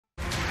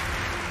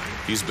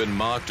He's been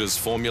marked as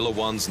Formula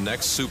One's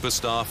next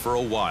superstar for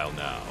a while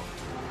now.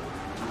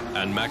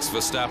 And Max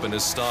Verstappen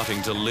is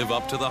starting to live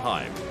up to the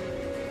hype.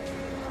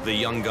 The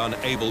young gun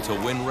able to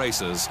win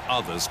races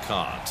others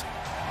can't.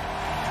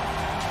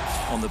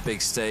 On the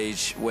big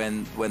stage,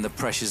 when the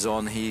pressure's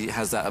on, he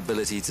has that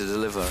ability to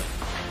deliver.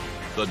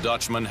 The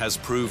Dutchman has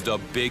proved a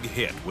big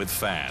hit with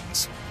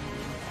fans.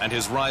 And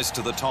his rise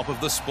to the top of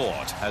the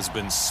sport has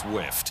been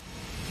swift.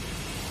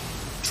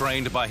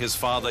 Trained by his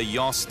father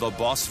Jos the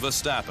Boss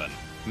Verstappen,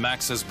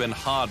 Max has been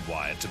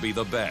hardwired to be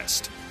the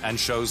best and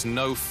shows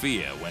no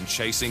fear when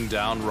chasing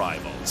down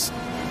rivals.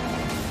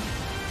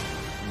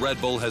 Red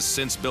Bull has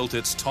since built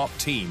its top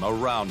team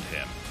around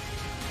him.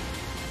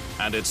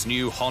 And its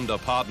new Honda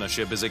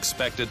partnership is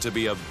expected to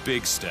be a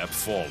big step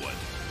forward.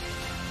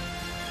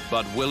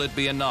 But will it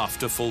be enough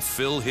to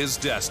fulfill his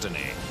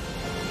destiny?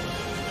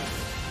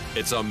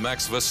 It's a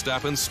Max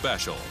Verstappen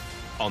Special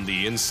on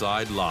the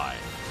Inside Line.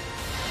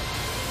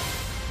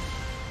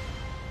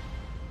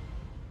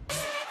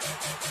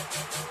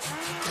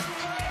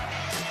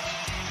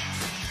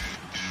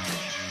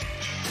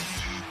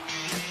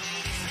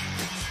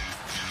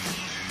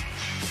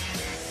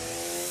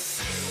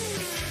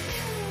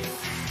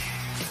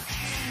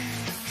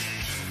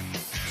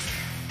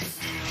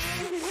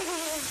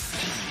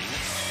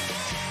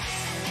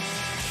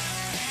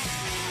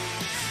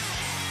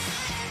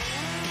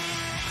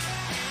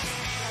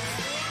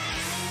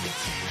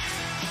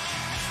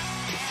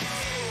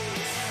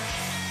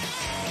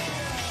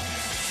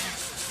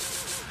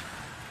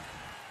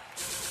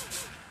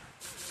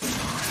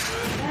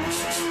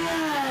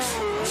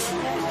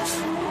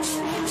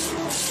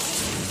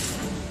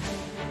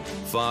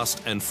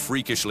 Fast and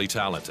freakishly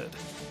talented,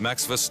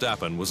 Max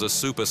Verstappen was a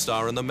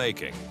superstar in the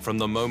making from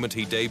the moment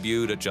he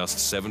debuted at just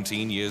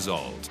 17 years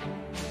old.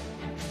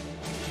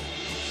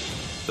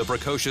 The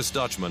precocious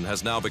Dutchman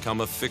has now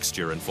become a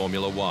fixture in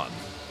Formula One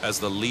as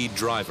the lead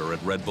driver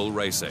at Red Bull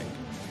Racing.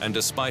 And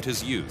despite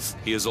his youth,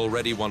 he is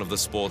already one of the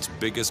sport's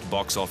biggest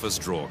box office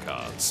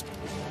drawcards.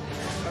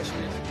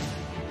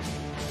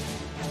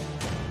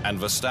 And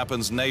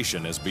Verstappen's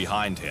nation is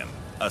behind him.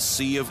 A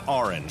sea of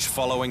orange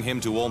following him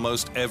to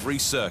almost every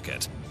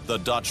circuit, the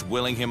Dutch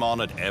willing him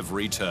on at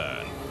every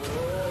turn.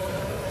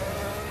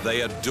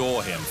 They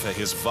adore him for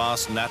his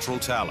vast natural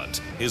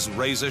talent, his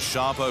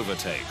razor-sharp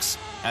overtakes,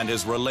 and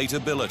his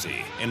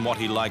relatability in what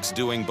he likes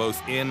doing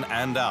both in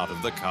and out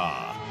of the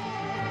car.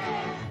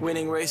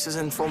 Winning races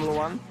in Formula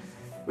One,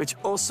 which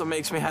also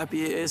makes me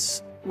happy,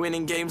 is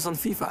winning games on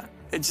FIFA.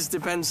 It just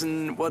depends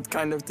on what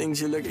kind of things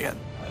you're looking at.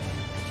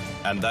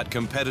 And that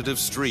competitive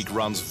streak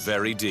runs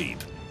very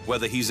deep.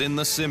 Whether he's in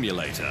the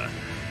simulator,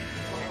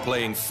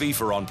 playing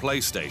FIFA on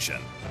PlayStation,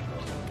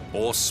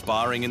 or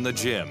sparring in the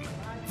gym,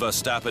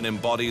 Verstappen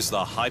embodies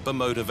the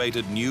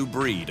hyper-motivated new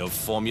breed of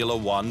Formula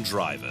One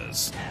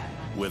drivers,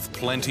 with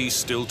plenty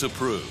still to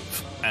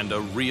prove and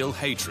a real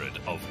hatred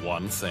of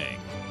one thing.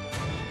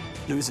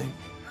 Losing.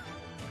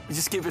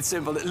 Just keep it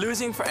simple.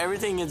 Losing for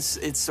everything,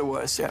 it's the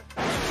worst, yeah.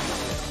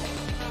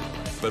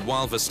 But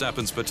while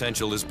Verstappen's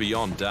potential is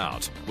beyond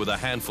doubt, with a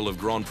handful of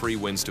Grand Prix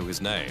wins to his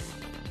name,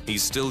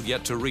 he's still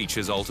yet to reach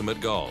his ultimate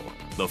goal,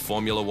 the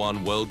Formula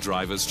One World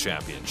Drivers'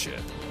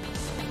 Championship.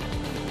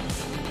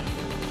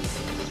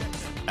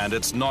 And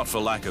it's not for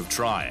lack of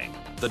trying,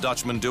 the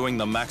Dutchman doing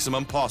the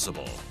maximum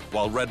possible,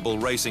 while Red Bull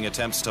Racing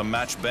attempts to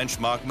match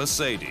benchmark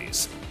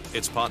Mercedes,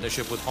 its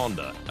partnership with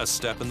Honda a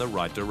step in the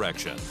right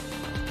direction.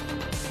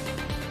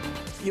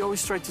 You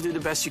always try to do the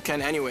best you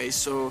can anyway,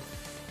 so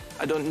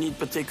I don't need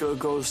particular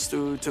goals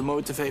to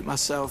motivate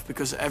myself,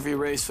 because every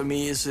race for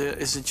me is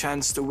a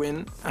chance to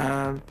win.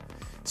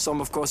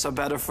 Some, of course, are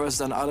better for us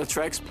than other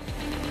tracks.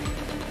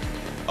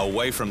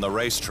 Away from the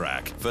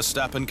racetrack,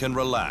 Verstappen can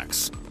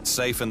relax,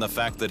 safe in the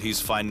fact that he's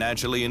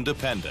financially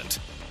independent,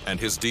 and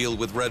his deal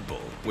with Red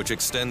Bull, which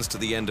extends to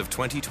the end of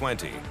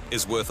 2020,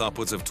 is worth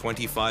upwards of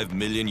 $25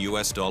 million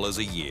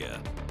a year.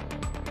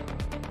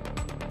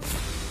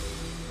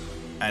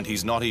 And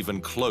he's not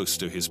even close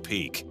to his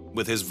peak,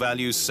 with his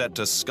values set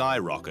to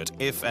skyrocket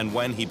if and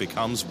when he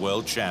becomes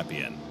world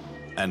champion.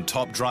 And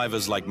top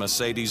drivers like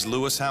Mercedes'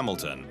 Lewis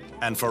Hamilton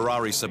and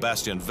Ferrari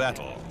Sebastian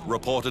Vettel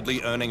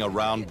reportedly earning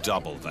around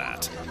double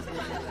that.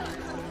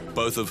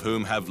 Both of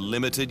whom have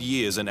limited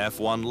years in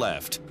F1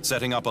 left,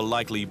 setting up a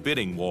likely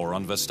bidding war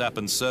on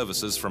Verstappen's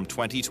services from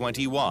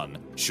 2021,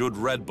 should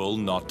Red Bull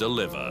not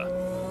deliver.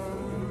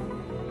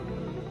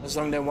 As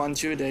long as they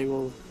want you, they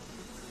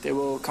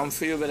will come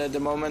for you, but at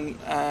the moment,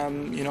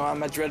 you know,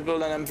 I'm at Red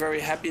Bull and I'm very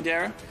happy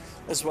there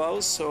as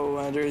well,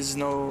 so there is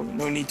no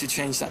need to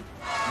change that.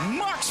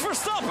 Max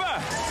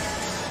Verstappen!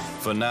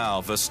 For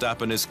now,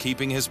 Verstappen is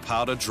keeping his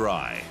powder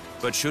dry,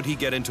 but should he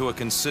get into a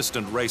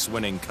consistent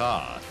race-winning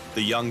car,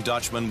 the young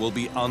Dutchman will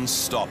be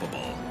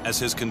unstoppable, as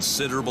his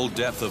considerable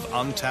depth of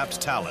untapped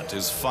talent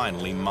is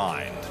finally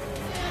mined.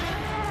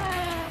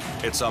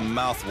 It's a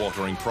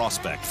mouth-watering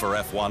prospect for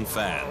F1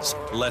 fans,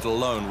 let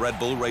alone Red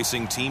Bull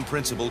Racing team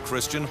principal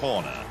Christian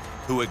Horner,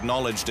 who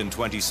acknowledged in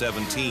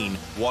 2017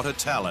 what a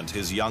talent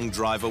his young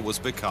driver was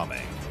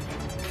becoming.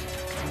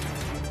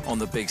 on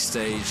the big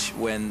stage,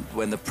 when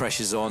the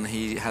pressure's on,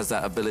 he has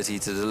that ability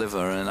to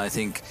deliver. And I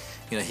think,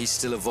 you know, he's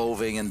still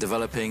evolving and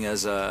developing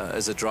as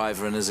a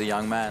driver and as a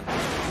young man.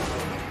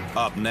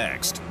 Up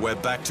next, we're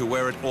back to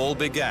where it all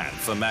began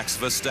for Max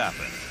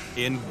Verstappen,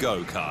 in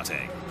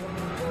go-karting.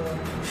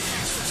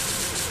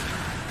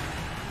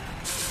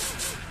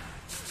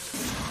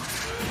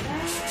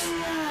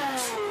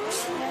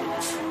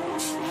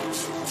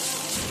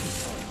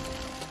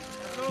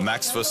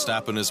 Max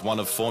Verstappen is one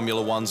of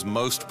Formula One's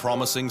most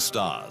promising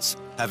stars,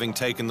 having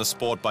taken the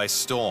sport by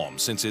storm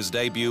since his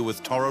debut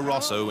with Toro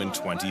Rosso in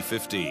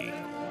 2015.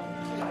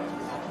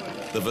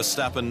 The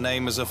Verstappen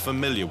name is a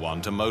familiar one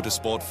to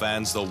motorsport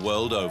fans the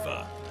world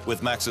over,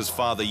 with Max's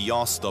father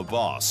Jos the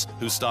boss,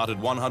 who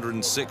started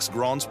 106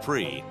 Grands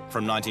Prix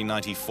from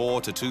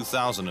 1994 to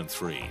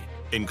 2003,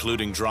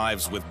 including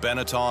drives with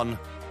Benetton,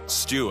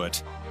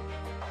 Stewart,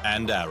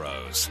 and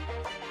Arrows.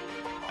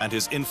 And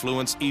his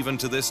influence even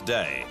to this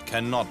day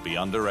cannot be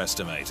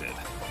underestimated.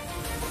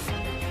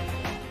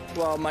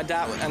 Well, my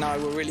dad and I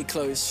were really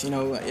close. You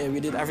know, we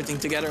did everything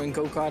together in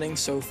go-karting,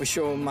 so for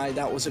sure my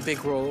dad was a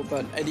big role.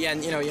 But at the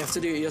end, you know, you have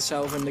to do it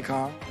yourself in the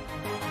car.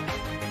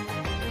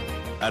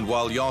 And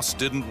while Jos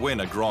didn't win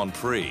a Grand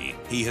Prix,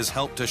 he has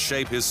helped to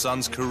shape his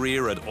son's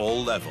career at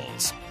all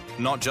levels.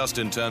 Not just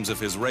in terms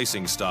of his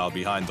racing style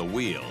behind the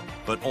wheel,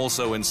 but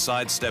also in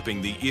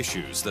sidestepping the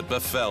issues that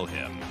befell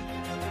him.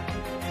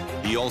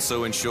 He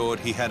also ensured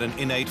he had an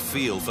innate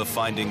feel for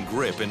finding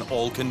grip in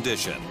all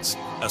conditions,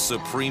 a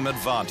supreme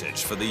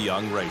advantage for the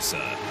young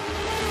racer.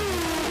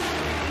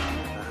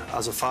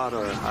 As a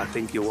father, I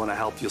think you want to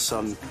help your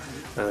son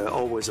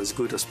always as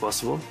good as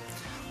possible.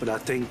 But I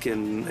think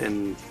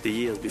in the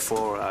years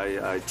before,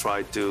 I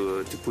tried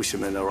to push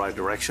him in the right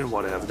direction,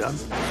 what I have done.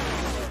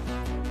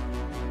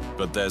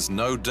 But there's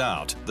no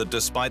doubt that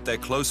despite their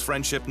close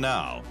friendship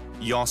now,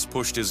 Jos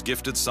pushed his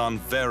gifted son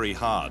very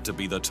hard to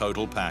be the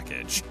total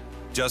package.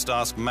 Just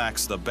ask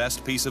Max the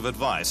best piece of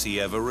advice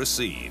he ever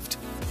received.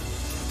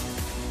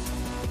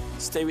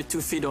 Stay with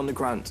 2 feet on the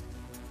ground.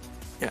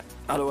 Yeah,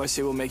 otherwise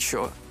he will make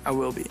sure I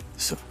will be,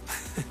 so.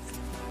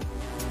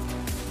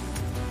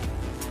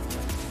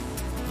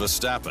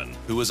 Verstappen,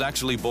 who was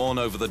actually born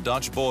over the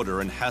Dutch border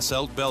in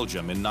Hasselt,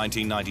 Belgium in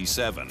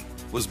 1997,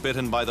 was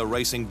bitten by the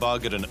racing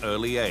bug at an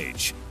early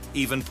age,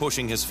 even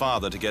pushing his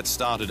father to get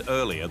started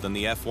earlier than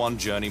the F1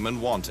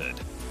 journeyman wanted.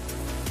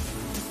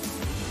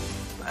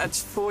 At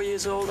 4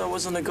 years old, I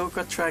was on a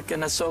go-kart track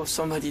and I saw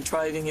somebody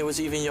driving. He was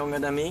even younger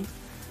than me.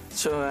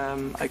 So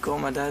I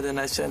called my dad and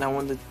I said I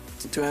wanted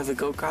to have a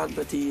go-kart,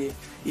 but he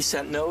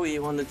said no. He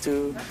wanted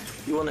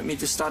me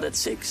to start at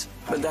 6.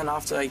 But then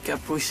after I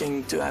kept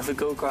pushing to have a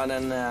go-kart,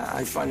 and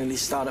I finally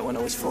started when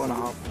I was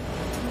 4.5.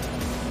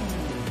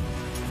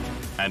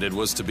 And it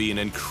was to be an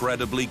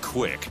incredibly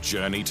quick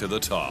journey to the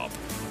top.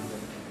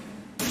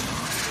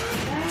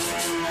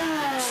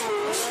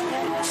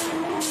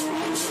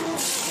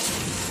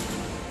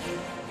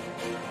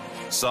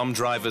 Some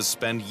drivers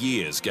spend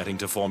years getting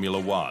to Formula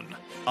One.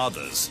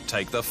 Others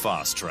take the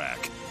fast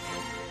track.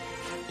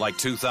 Like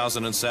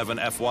 2007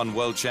 F1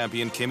 world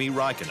champion Kimi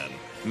Räikkönen,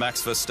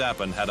 Max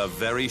Verstappen had a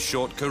very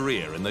short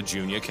career in the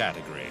junior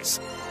categories.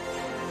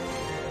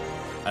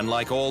 And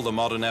like all the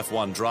modern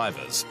F1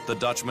 drivers, the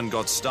Dutchman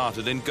got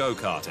started in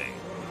go-karting,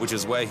 which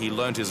is where he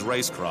learned his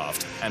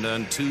racecraft and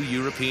earned 2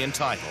 European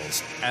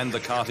titles and the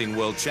Karting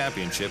World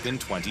Championship in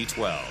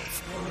 2012.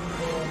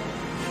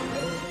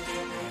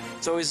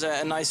 It's always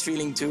a nice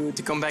feeling to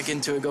come back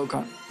into a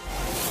go-kart.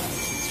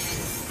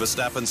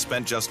 Verstappen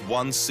spent just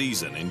 1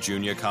 season in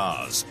junior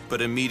cars,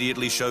 but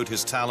immediately showed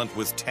his talent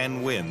with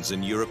 10 wins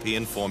in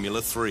European Formula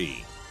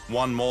 3,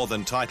 one more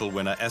than title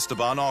winner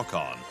Esteban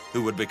Ocon,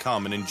 who would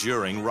become an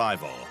enduring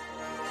rival.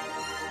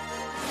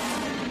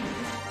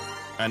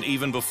 And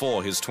even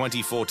before his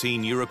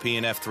 2014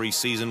 European F3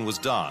 season was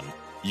done,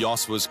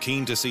 Jos was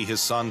keen to see his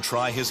son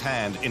try his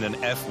hand in an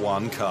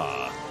F1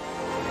 car.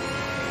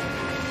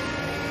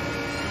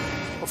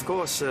 Of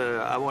course,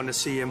 I want to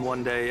see him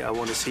one day. I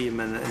want to see him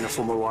in a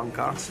Formula One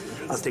car.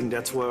 I think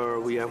that's where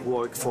we have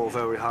worked for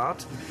very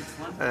hard.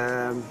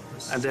 And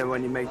then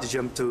when he made the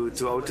jump to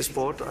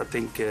autosport, I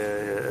think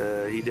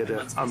he did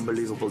an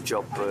unbelievable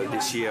job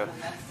this year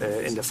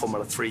in the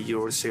Formula 3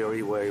 Euro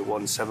Series, where he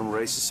won 7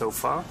 races so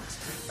far.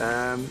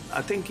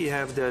 I think he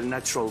has the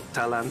natural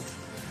talent.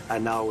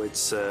 And now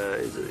it's,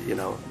 you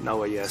know,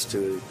 now he has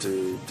to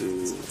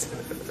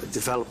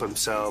develop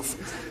himself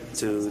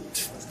to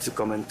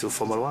come into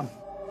Formula One.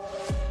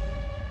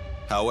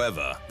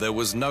 However, there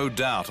was no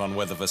doubt on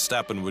whether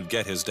Verstappen would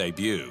get his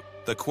debut.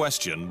 The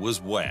question was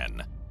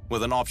when,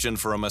 with an option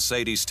for a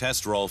Mercedes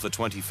test roll for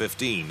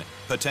 2015,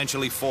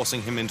 potentially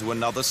forcing him into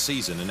another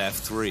season in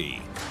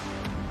F3.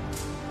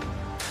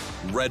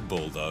 Red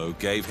Bull, though,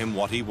 gave him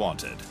what he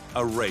wanted,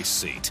 a race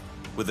seat,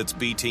 with its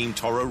B-team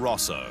Toro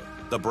Rosso,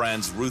 the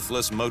brand's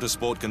ruthless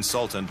motorsport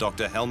consultant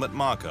Dr. Helmut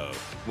Marko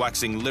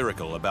waxing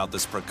lyrical about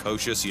this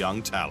precocious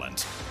young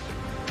talent.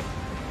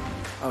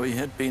 We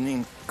had been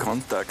in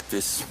contact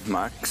with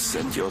Max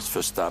and Jos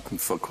Verstappen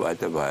for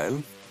quite a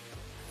while.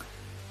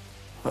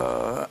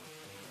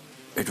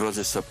 It was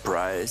a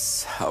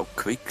surprise how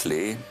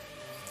quickly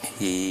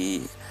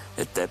he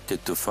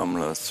adapted to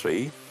Formula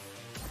 3.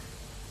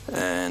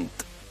 And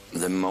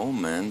the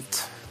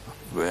moment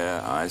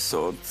where I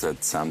thought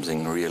that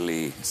something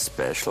really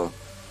special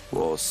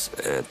was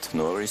at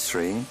Norris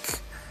Rink,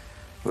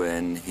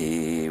 when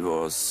he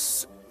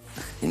was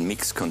in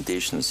mixed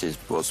conditions. It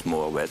was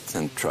more wet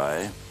than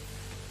dry.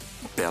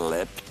 Per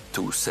lap,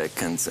 2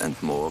 seconds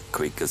and more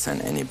quicker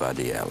than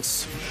anybody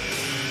else.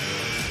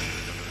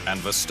 And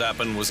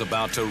Verstappen was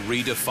about to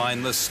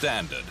redefine the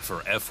standard for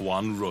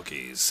F1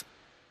 rookies.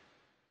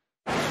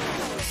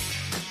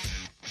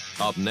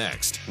 Up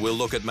next, we'll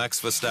look at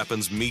Max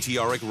Verstappen's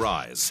meteoric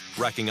rise,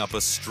 racking up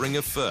a string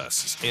of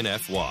firsts in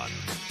F1.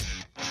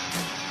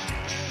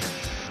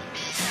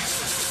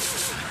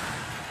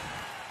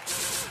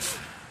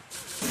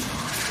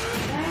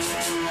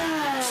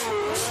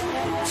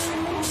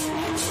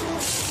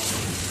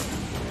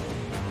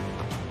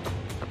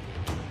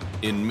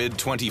 In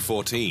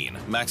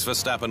mid-2014, Max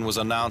Verstappen was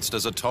announced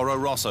as a Toro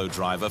Rosso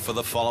driver for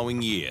the following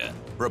year,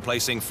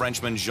 replacing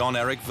Frenchman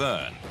Jean-Éric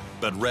Vergne,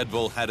 but Red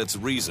Bull had its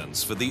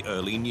reasons for the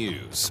early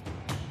news.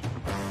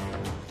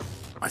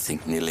 I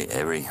think nearly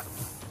every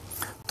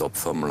top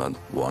Formula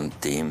 1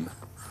 team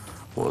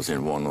was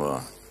in one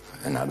or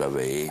another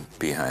way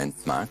behind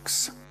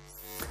Max.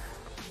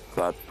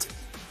 But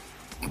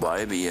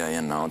why we are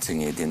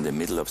announcing it in the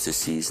middle of the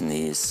season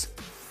is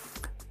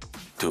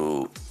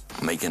to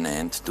make an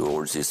end to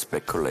all these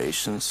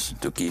speculations,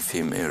 to give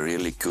him a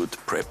really good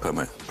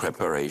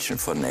preparation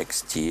for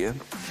next year.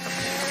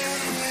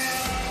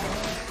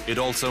 It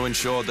also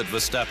ensured that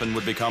Verstappen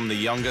would become the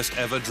youngest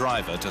ever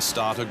driver to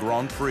start a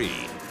Grand Prix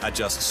at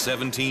just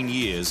 17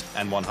 years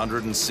and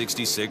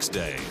 166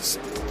 days.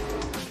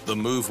 The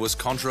move was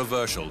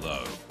controversial,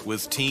 though,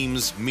 with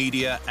teams,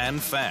 media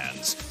and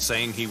fans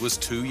saying he was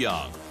too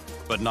young.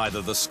 But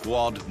neither the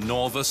squad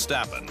nor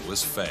Verstappen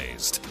was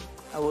fazed.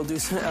 I will do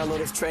a lot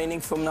of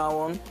training from now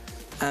on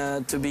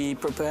to be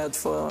prepared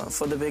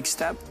for the big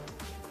step.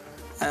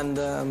 And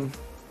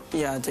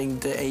yeah, I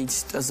think the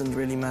age doesn't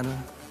really matter.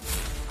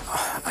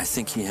 I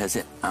think he has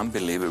an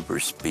unbelievable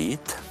speed.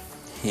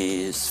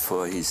 He is,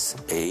 for his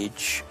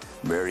age,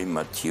 very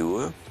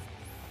mature.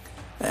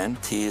 And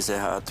he is a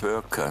hard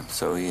worker,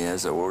 so he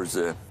has all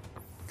the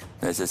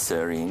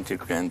necessary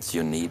ingredients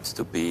you need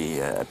to be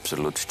an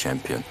absolute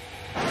champion.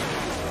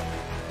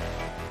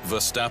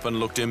 Verstappen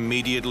looked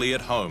immediately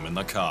at home in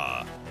the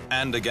car,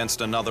 and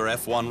against another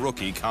F1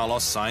 rookie,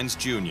 Carlos Sainz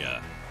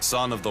Jr.,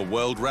 son of the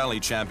World Rally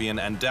champion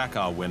and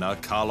Dakar winner,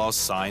 Carlos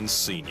Sainz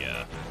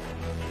Sr.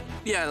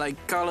 Yeah, like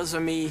Carlos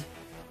and me,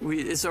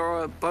 it's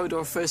both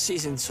our first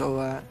season,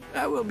 so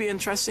that will be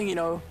interesting, you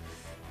know.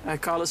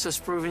 Carlos has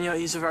proven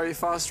he's a very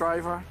fast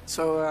driver,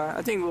 so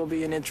I think it will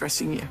be an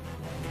interesting year.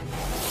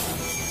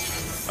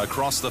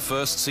 Across the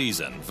first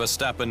season,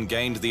 Verstappen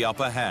gained the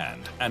upper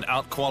hand and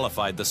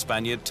outqualified the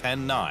Spaniard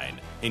 10-9,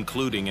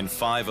 including in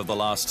 5 of the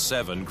last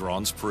 7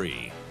 Grands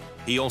Prix.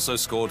 He also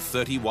scored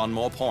 31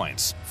 more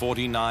points,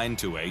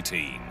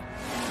 49-18.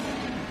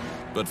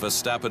 But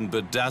Verstappen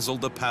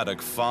bedazzled the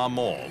paddock far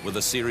more with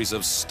a series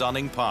of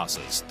stunning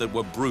passes that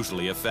were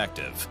brutally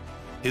effective,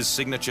 his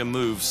signature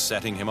moves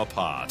setting him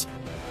apart.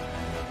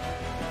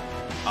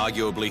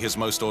 Arguably his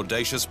most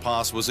audacious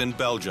pass was in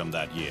Belgium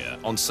that year,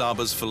 on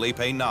Sauber's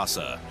Felipe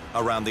Nasser,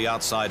 around the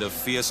outside of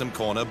fearsome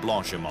corner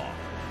Blanchimont.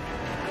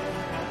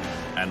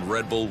 And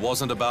Red Bull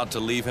wasn't about to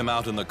leave him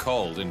out in the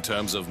cold in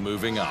terms of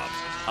moving up,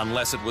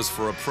 unless it was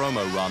for a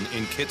promo run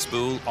in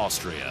Kitzbühel,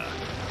 Austria.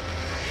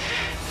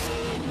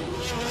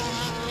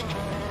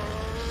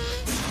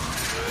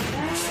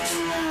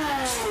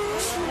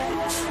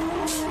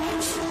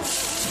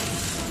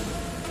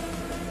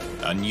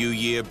 A new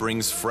year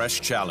brings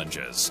fresh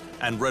challenges,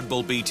 and Red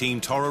Bull B Team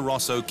Toro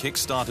Rosso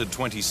kick-started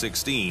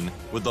 2016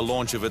 with the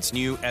launch of its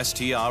new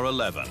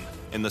STR11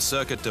 in the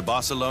Circuit de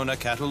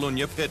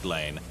Barcelona-Catalunya pit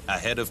lane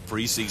ahead of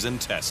pre-season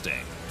testing.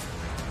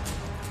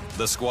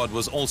 The squad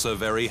was also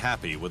very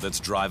happy with its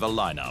driver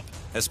lineup,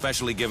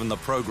 especially given the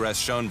progress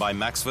shown by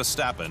Max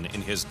Verstappen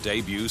in his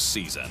debut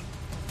season.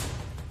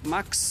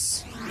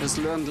 Max has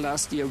learned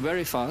last year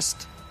very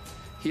fast.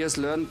 He has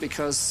learned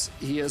because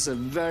he has a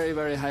very,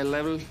 very high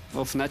level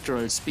of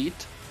natural speed.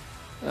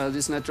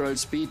 This natural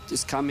speed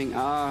is coming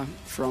A,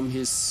 from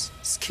his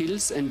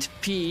skills, and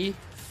P,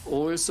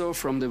 also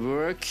from the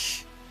work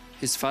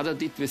his father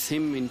did with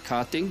him in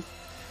karting,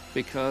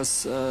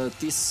 because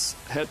this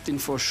helped him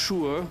for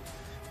sure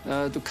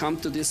to come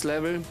to this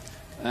level.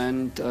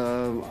 And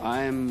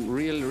I am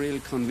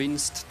real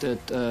convinced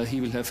that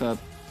he will have a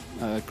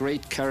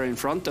great career in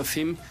front of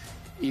him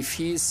if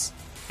he's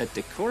at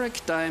the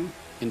correct time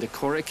in the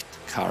correct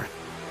car.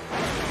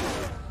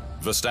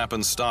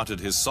 Verstappen started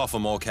his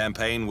sophomore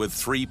campaign with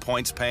 3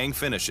 points-paying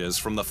finishes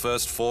from the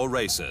first 4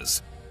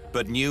 races,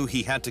 but knew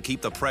he had to keep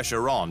the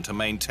pressure on to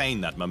maintain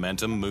that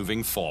momentum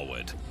moving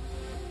forward.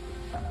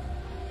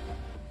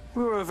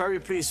 We were very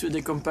pleased with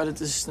the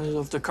competitiveness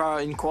of the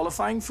car in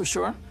qualifying, for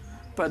sure,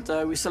 but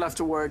we still have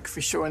to work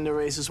for sure in the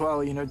race as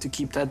well, you know, to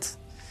keep that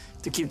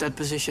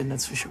position,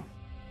 that's for sure.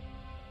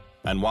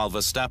 And while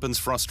Verstappen's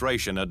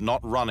frustration at not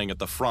running at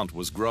the front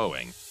was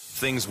growing,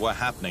 things were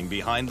happening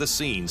behind the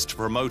scenes to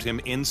promote him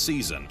in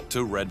season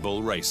to Red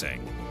Bull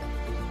Racing.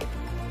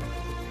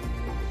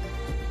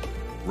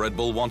 Red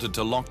Bull wanted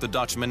to lock the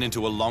Dutchman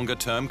into a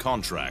longer-term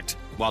contract,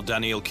 while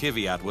Daniel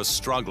Kvyat was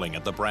struggling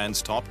at the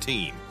brand's top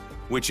team,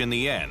 which in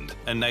the end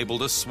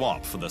enabled a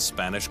swap for the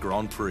Spanish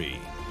Grand Prix.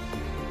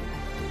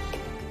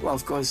 Well,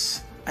 of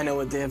course, I know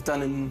what they have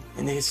done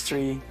in the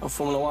history of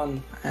Formula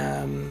One.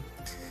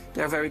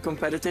 They're very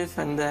competitive,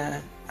 and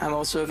I'm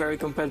also a very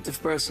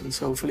competitive person,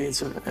 so hopefully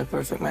it's a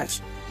perfect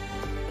match.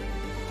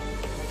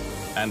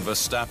 And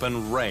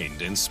Verstappen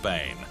reigned in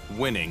Spain,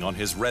 winning on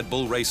his Red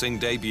Bull Racing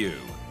debut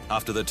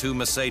after the two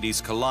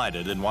Mercedes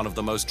collided in one of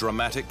the most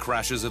dramatic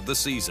crashes of the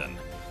season,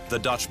 the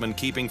Dutchman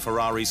keeping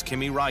Ferrari's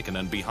Kimi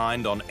Räikkönen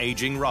behind on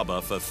aging rubber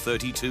for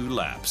 32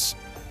 laps.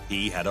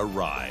 He had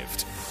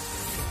arrived.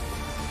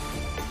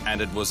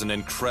 And it was an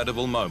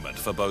incredible moment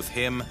for both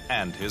him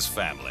and his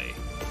family.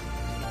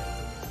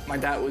 My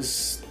dad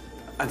was,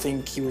 I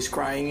think he was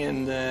crying,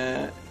 and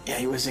yeah,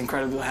 he was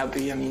incredibly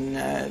happy. I mean,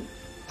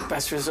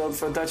 best result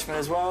for a Dutchman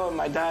as well.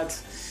 My dad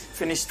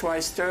finished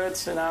twice third,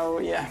 so now,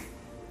 yeah,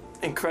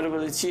 incredible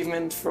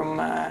achievement from,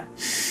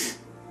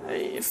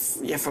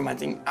 from I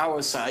think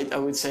our side, I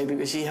would say,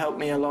 because he helped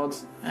me a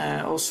lot,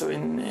 also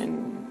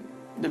in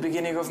the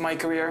beginning of my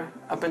career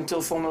up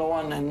until Formula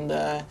One, and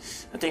I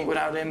think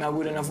without him I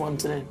wouldn't have won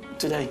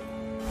today.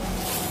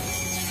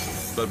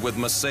 But with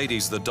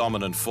Mercedes the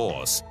dominant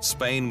force,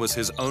 Spain was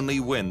his only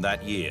win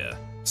that year.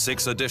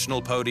 6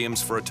 additional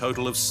podiums for a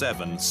total of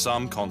 7,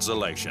 some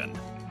consolation.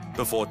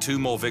 Before 2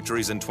 more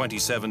victories in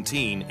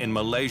 2017 in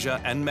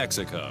Malaysia and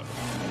Mexico.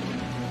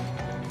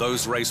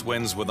 Those race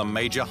wins were the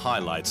major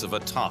highlights of a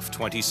tough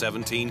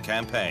 2017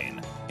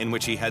 campaign, in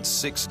which he had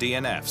 6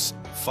 DNFs,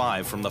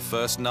 5 from the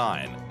first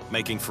 9,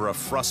 making for a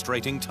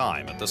frustrating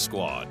time at the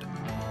squad.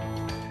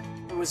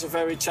 It was a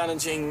very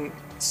challenging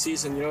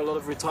season, you know, a lot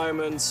of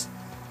retirements,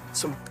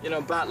 some, you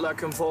know, bad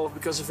luck involved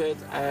because of it.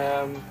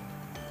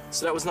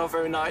 So that was not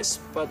very nice,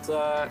 but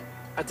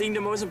I think the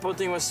most important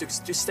thing was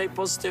to stay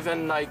positive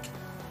and like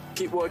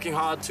keep working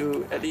hard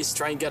to at least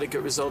try and get a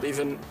good result,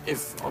 even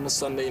if on a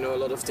Sunday, you know,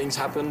 a lot of things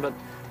happen. But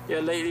yeah,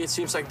 lately it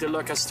seems like the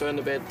luck has turned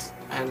a bit,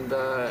 and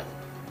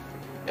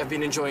I've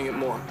been enjoying it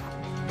more.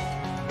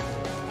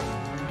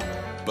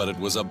 But it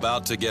was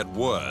about to get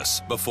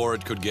worse before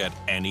it could get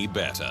any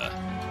better.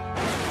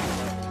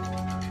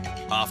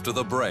 After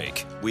the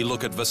break, we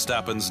look at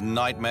Verstappen's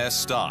nightmare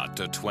start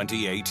to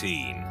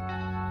 2018.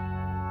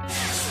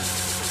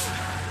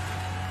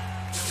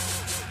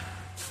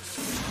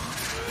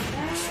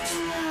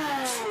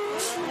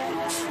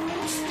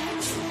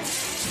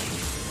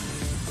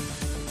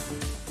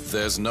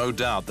 There's no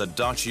doubt that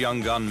Dutch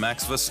young gun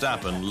Max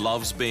Verstappen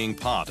loves being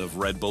part of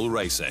Red Bull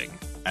Racing,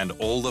 and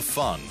all the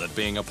fun that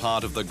being a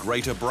part of the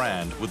greater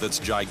brand with its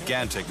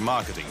gigantic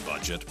marketing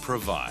budget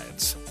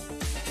provides.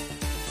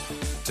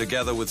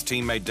 Together with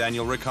teammate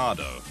Daniel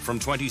Ricciardo, from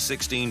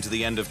 2016 to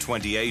the end of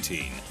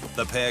 2018,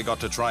 the pair got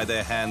to try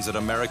their hands at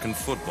American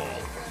football,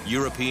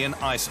 European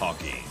ice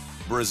hockey,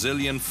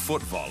 Brazilian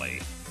foot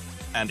volley,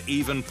 and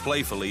even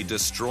playfully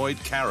destroyed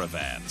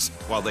caravans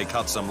while they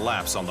cut some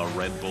laps on the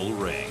Red Bull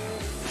ring.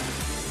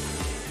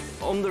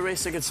 On the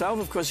racetrack itself,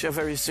 of course, you're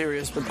very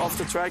serious, but off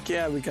the track,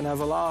 yeah, we can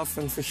have a laugh,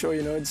 and for sure,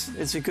 you know,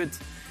 it's a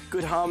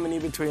good harmony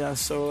between us.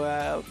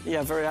 So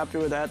yeah, very happy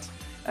with that.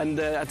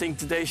 And I think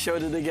today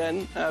showed it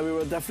again. We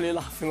were definitely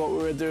laughing what we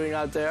were doing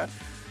out there.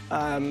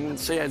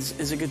 So yeah,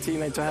 it's a good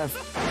teammate to have.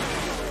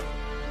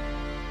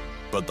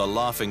 But the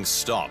laughing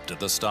stopped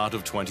at the start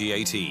of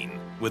 2018,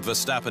 with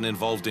Verstappen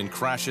involved in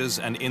crashes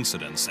and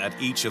incidents at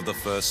each of the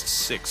first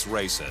 6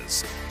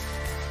 races.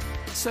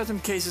 In certain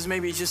cases,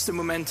 maybe just the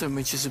momentum,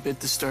 which is a bit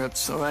disturbed.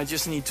 So I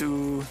just need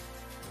to,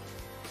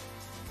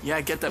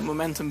 yeah, get that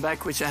momentum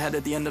back, which I had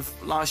at the end of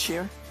last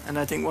year. And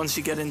I think once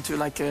you get into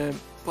like a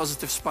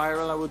positive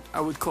spiral,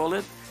 I would call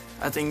it,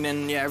 I think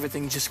then, yeah,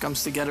 everything just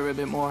comes together a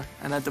bit more.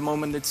 And at the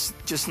moment, it's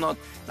just not,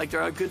 like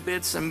there are good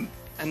bits and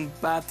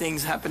bad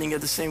things happening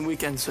at the same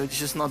weekend. So it's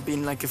just not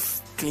been like a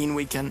clean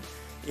weekend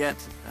yet.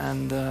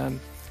 And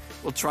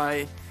we'll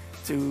try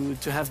to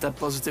have that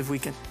positive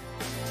weekend.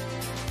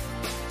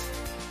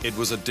 It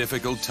was a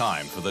difficult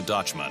time for the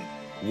Dutchman,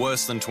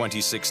 worse than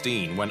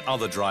 2016 when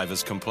other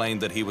drivers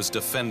complained that he was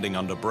defending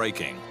under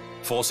braking,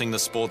 forcing the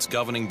sport's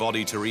governing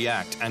body to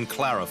react and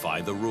clarify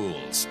the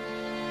rules.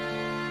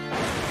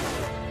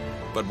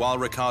 But while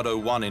Ricciardo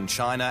won in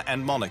China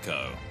and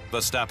Monaco,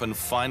 Verstappen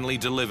finally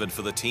delivered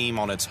for the team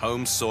on its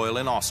home soil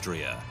in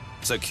Austria,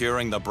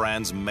 securing the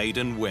brand's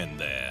maiden win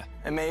there.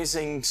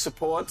 Amazing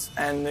support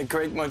and a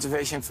great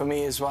motivation for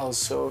me as well.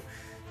 So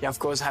yeah, of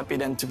course, happy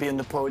then to be on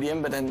the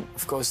podium, but then,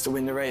 of course, to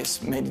win the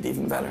race made it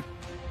even better.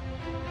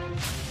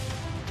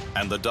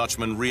 And the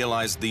Dutchman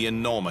realized the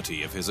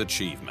enormity of his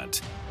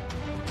achievement.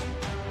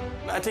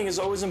 I think it's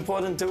always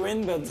important to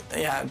win, but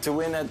yeah, to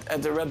win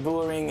at the Red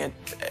Bull ring,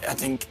 I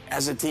think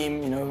as a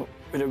team, you know,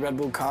 with a Red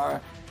Bull car,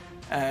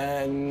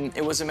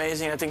 it was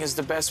amazing. I think it's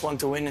the best one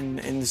to win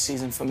in the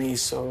season for me.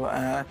 So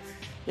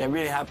yeah,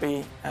 really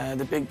happy.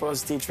 The big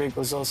boss Dietrich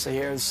was also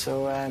here,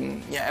 so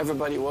yeah,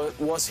 everybody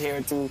was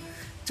here to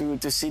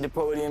see the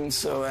podium.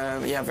 So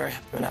yeah, very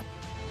happy with that.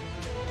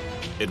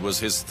 It was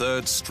his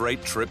third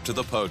straight trip to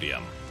the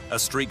podium, a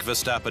streak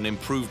Verstappen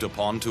improved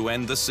upon to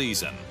end the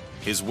season.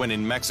 His win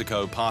in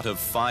Mexico part of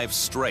 5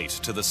 straight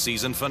to the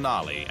season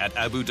finale at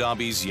Abu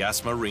Dhabi's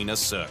Yas Marina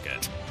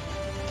circuit.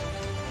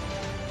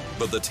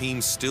 But the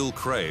team still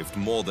craved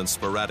more than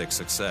sporadic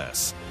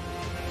success.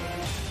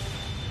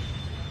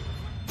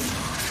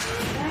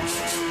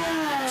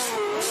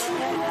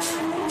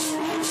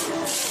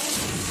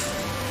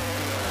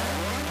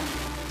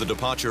 The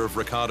departure of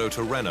Ricciardo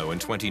to Renault in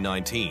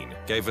 2019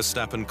 gave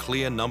Verstappen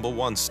clear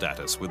 #1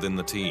 status within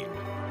the team.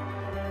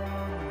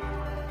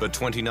 But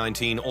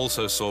 2019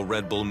 also saw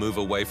Red Bull move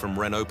away from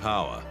Renault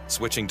power,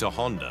 switching to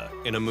Honda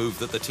in a move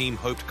that the team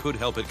hoped could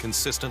help it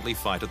consistently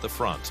fight at the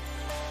front,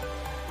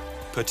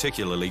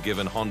 particularly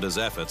given Honda's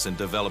efforts in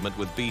development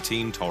with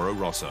B-Team Toro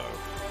Rosso.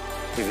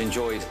 We've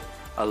enjoyed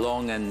a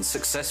long and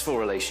successful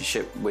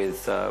relationship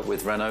with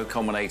Renault,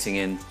 culminating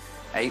in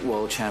 8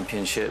 World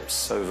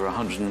Championships, over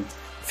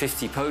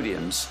 150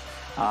 podiums.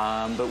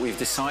 But we've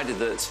decided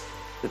that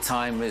the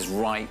time is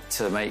right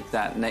to make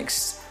that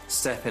next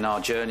step in our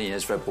journey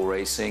as Red Bull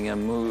Racing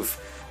and move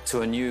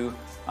to a new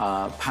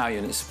power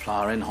unit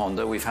supplier in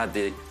Honda. We've had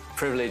the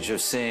privilege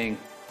of seeing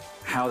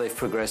how they've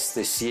progressed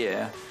this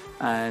year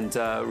and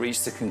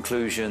reached the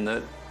conclusion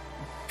that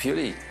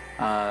purely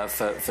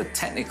for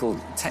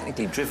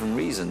technically driven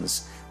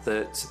reasons,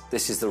 that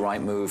this is the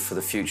right move for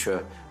the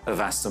future of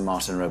Aston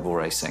Martin Red Bull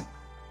Racing.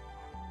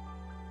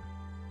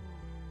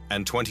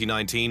 And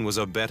 2019 was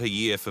a better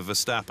year for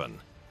Verstappen,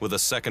 with a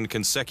second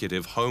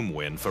consecutive home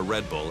win for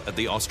Red Bull at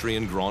the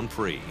Austrian Grand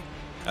Prix,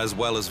 as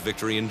well as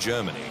victory in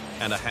Germany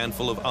and a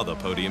handful of other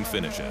podium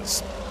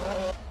finishes.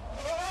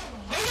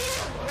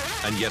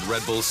 And yet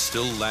Red Bull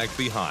still lagged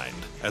behind,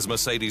 as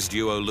Mercedes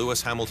duo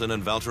Lewis Hamilton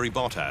and Valtteri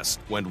Bottas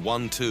went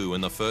 1-2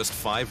 in the first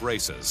 5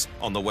 races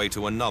on the way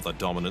to another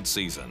dominant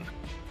season.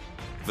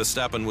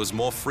 Verstappen was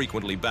more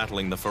frequently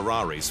battling the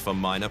Ferraris for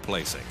minor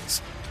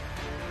placings.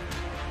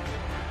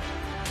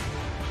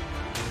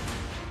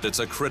 It's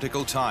a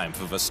critical time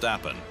for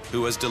Verstappen,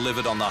 who has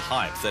delivered on the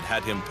hype that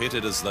had him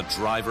pitted as the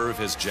driver of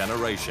his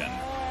generation.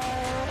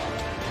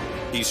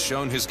 He's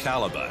shown his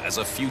caliber as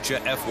a future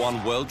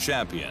F1 world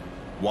champion,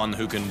 one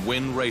who can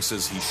win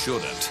races he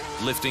shouldn't,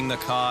 lifting the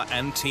car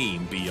and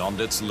team beyond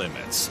its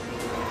limits.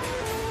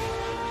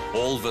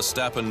 All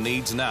Verstappen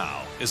needs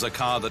now is a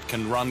car that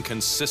can run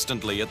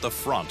consistently at the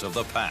front of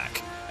the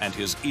pack, and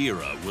his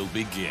era will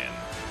begin.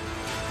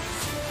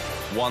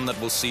 One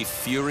that will see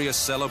furious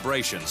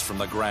celebrations from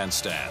the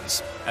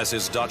grandstands as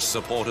his Dutch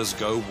supporters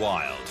go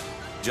wild,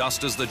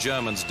 just as the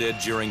Germans did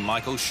during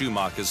Michael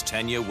Schumacher's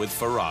tenure with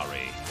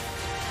Ferrari.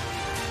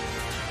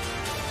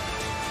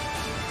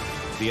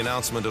 The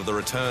announcement of the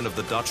return of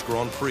the Dutch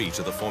Grand Prix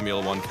to the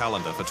Formula One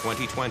calendar for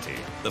 2020,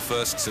 the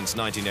first since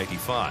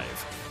 1985,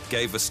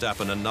 gave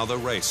Verstappen another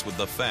race with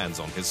the fans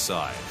on his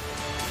side.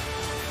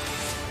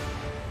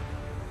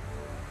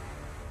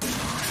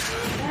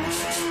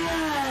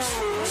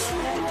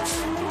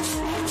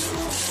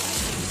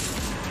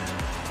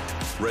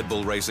 Red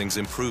Bull Racing's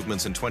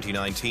improvements in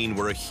 2019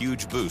 were a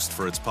huge boost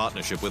for its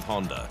partnership with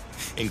Honda,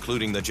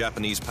 including the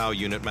Japanese power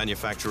unit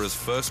manufacturer's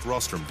first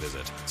rostrum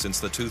visit since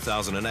the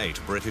 2008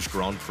 British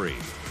Grand Prix.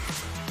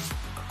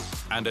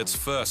 And its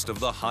first of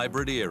the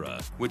hybrid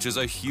era, which is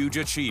a huge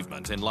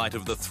achievement in light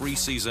of the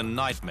 3-season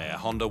nightmare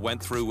Honda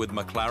went through with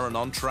McLaren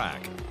on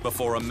track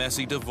before a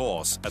messy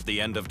divorce at the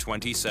end of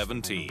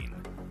 2017.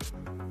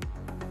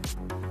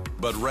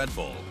 But Red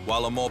Bull,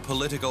 while a more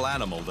political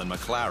animal than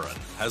McLaren,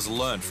 has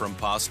learned from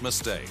past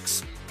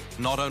mistakes,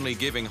 not only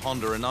giving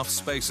Honda enough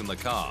space in the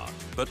car,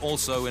 but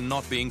also in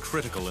not being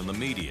critical in the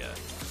media,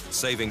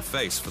 saving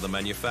face for the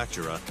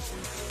manufacturer,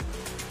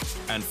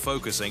 and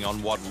focusing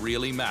on what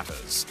really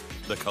matters,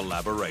 the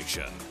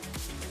collaboration.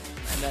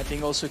 And I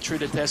think also through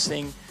the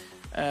testing,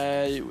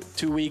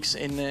 2 weeks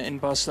in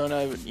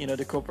Barcelona, you know,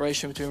 the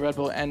cooperation between Red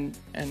Bull and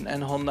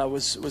Honda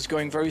was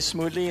going very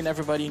smoothly, and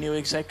everybody knew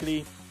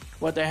exactly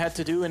what they had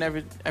to do, and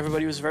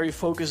everybody was very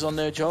focused on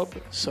their job.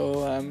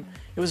 So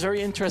it was very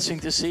interesting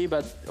to see,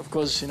 but of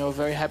course, you know,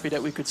 very happy that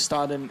we could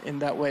start in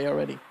that way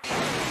already.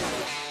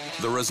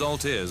 The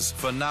result is,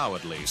 for now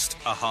at least,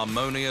 a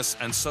harmonious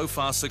and so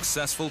far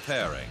successful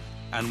pairing,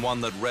 and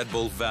one that Red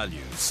Bull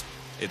values.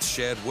 Its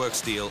shared work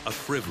style, a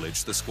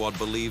privilege the squad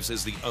believes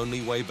is the only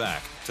way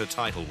back to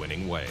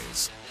title-winning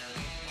ways.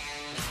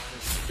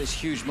 There's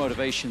huge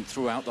motivation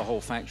throughout the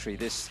whole factory.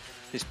 This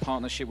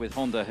partnership with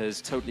Honda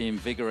has totally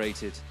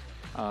invigorated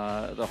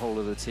the whole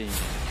of the team.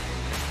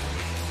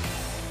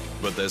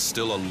 But there's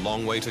still a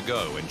long way to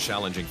go in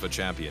challenging for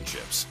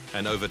championships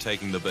and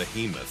overtaking the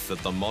behemoth that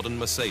the modern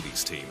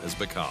Mercedes team has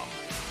become.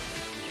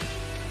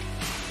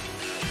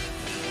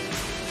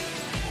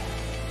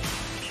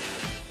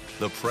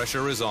 The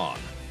pressure is on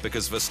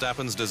because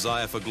Verstappen's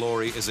desire for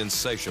glory is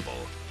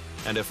insatiable,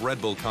 and if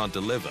Red Bull can't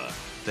deliver,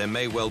 there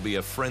may well be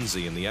a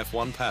frenzy in the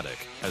F1 paddock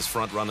as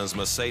frontrunners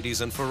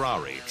Mercedes and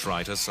Ferrari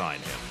try to sign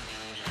him.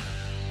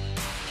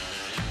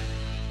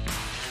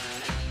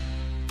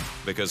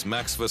 because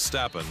Max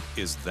Verstappen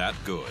is that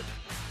good.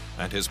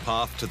 And his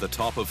path to the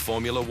top of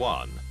Formula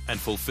One and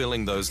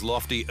fulfilling those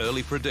lofty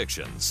early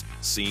predictions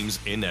seems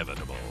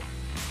inevitable.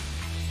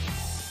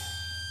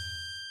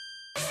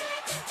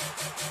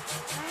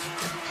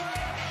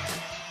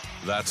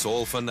 That's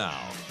all for now,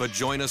 but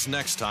join us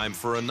next time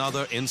for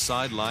another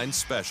Inside Line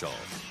special,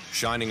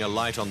 shining a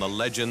light on the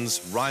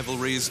legends,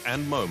 rivalries,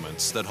 and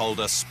moments that hold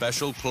a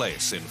special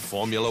place in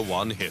Formula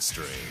One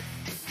history.